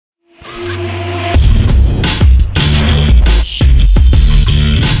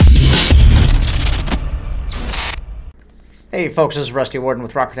folks, this is Rusty Warden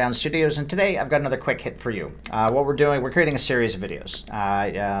with RockerDown Studios, and today I've got another quick hit for you. What we're doing, we're creating a series of videos,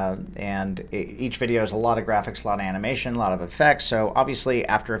 and each video is a lot of graphics, a lot of animation, a lot of effects, so obviously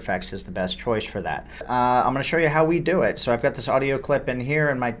After Effects is the best choice for that. I'm going to show you how we do it. So I've got this audio clip in here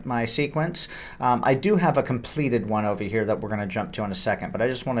in my sequence. I do have a completed one over here that we're going to jump to in a second, but I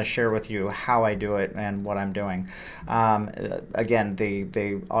just want to share with you how I do it and what I'm doing. Again,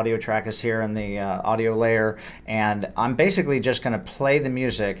 the audio track is here in the audio layer, and I'm basically just going to play the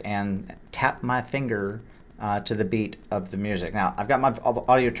music and tap my finger to the beat of the music. Now, I've got my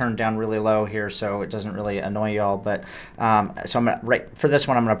audio turned down really low here, so it doesn't really annoy y'all, but so I'm gonna, for this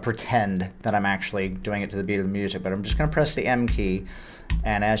one, I'm going to pretend that I'm actually doing it to the beat of the music, but I'm just going to press the M key,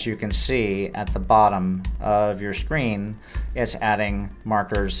 and as you can see at the bottom of your screen, it's adding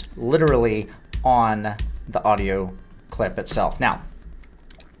markers literally on the audio clip itself. Now,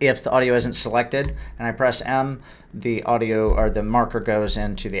 if the audio isn't selected and I press M, the audio or the marker goes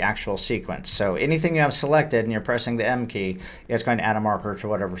into the actual sequence. So anything you have selected and you're pressing the M key, it's going to add a marker to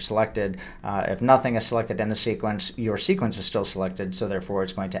whatever's selected. If nothing is selected in the sequence, your sequence is still selected, so therefore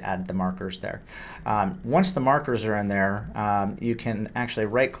it's going to add the markers there. Once the markers are in there, you can actually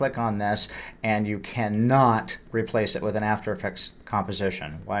right-click on this, and you cannot replace it with an After Effects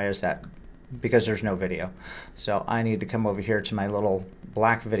composition. Why is that? Because there's no video. So I need to come over here to my little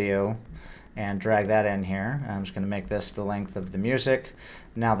black video and drag that in here. I'm just going to make this the length of the music.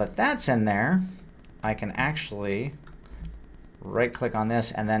 Now that that's in there, I can actually right click on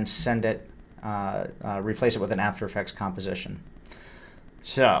this and then send it, replace it with an After Effects composition.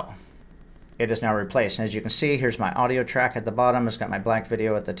 So it is now replaced. And as you can see, here's my audio track at the bottom. It's got my black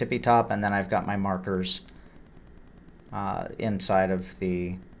video at the tippy top, and then I've got my markers inside of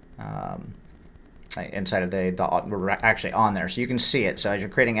the we're actually on there, so you can see it. So as you're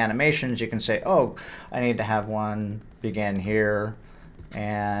creating animations, you can say, oh, I need to have one begin here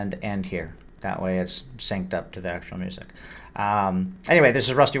and end here. That way it's synced up to the actual music. Anyway, this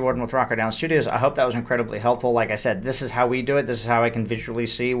is Rusty Warden with RockerDown Studios. I hope that was incredibly helpful. Like I said, this is how we do it. This is how I can visually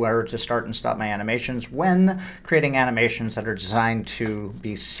see where to start and stop my animations when creating animations that are designed to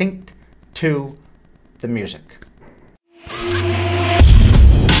be synced to the music.